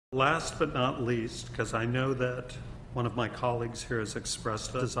Last but not least, because I know that one of my colleagues here has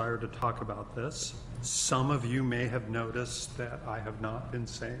expressed a desire to talk about this. Some of you may have noticed that I have not been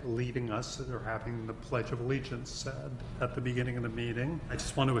leading us or having the Pledge of Allegiance said at the beginning of the meeting. I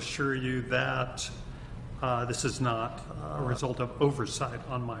just want to assure you that this is not a result of oversight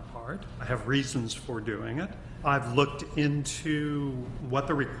on my part. I have reasons for doing it. I've looked into what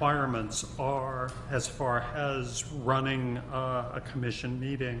the requirements are as far as running a commission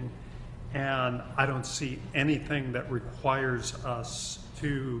meeting, and I don't see anything that requires us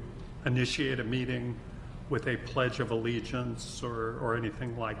to initiate a meeting with a Pledge of Allegiance or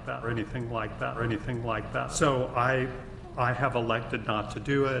anything like that, or anything like that, or anything like that. So I have elected not to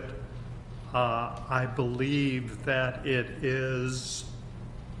do it. I believe that it is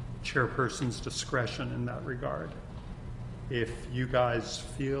chairperson's discretion in that regard. If you guys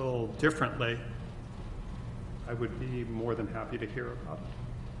feel differently, I would be more than happy to hear about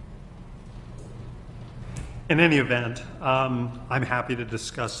it. In any event, I'm happy to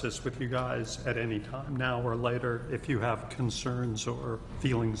discuss this with you guys at any time, now or later, if you have concerns or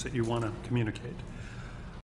feelings that you want to communicate.